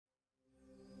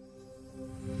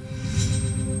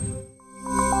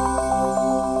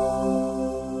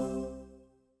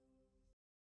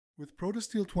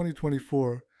ProtaSteel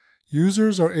 2024,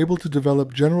 users are able to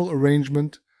develop general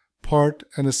arrangement, part,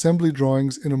 and assembly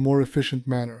drawings in a more efficient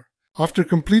manner. After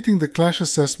completing the clash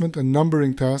assessment and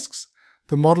numbering tasks,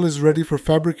 the model is ready for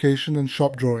fabrication and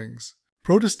shop drawings.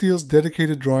 ProtaSteel's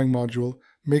dedicated drawing module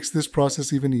makes this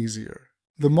process even easier.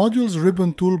 The module's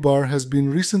ribbon toolbar has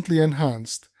been recently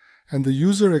enhanced, and the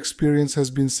user experience has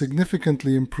been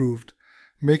significantly improved,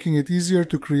 making it easier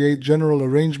to create general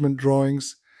arrangement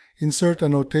drawings, insert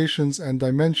annotations and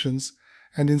dimensions,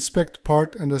 and inspect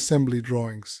part and assembly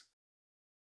drawings.